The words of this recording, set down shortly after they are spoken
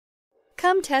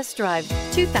Come test drive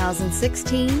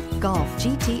 2016 Golf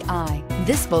GTI.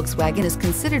 This Volkswagen is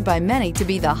considered by many to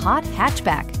be the hot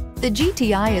hatchback. The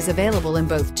GTI is available in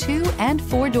both 2- and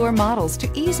 4-door models to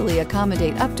easily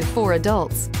accommodate up to 4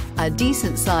 adults. A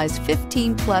decent-sized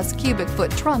 15-plus cubic foot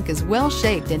trunk is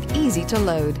well-shaped and easy to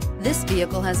load. This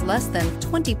vehicle has less than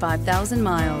 25,000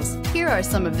 miles. Here are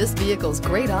some of this vehicle's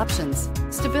great options: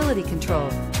 stability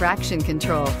control, traction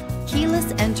control,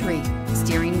 keyless entry,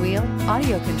 steering wheel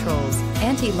audio controls,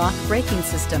 anti-lock braking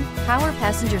system, power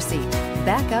passenger seat,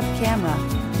 backup camera,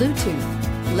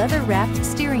 Bluetooth, leather-wrapped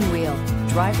steering wheel,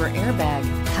 driver airbag.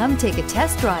 Come take a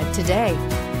test drive today.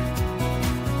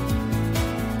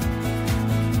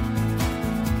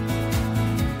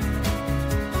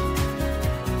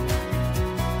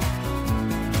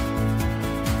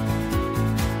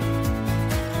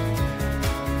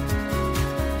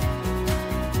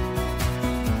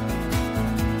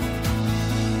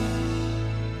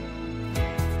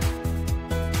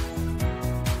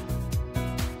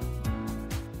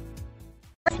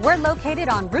 We're located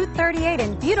on Route 38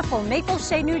 in beautiful Maple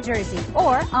Shade, New Jersey,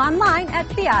 or online at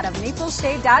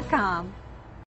fiatofmapleshade.com.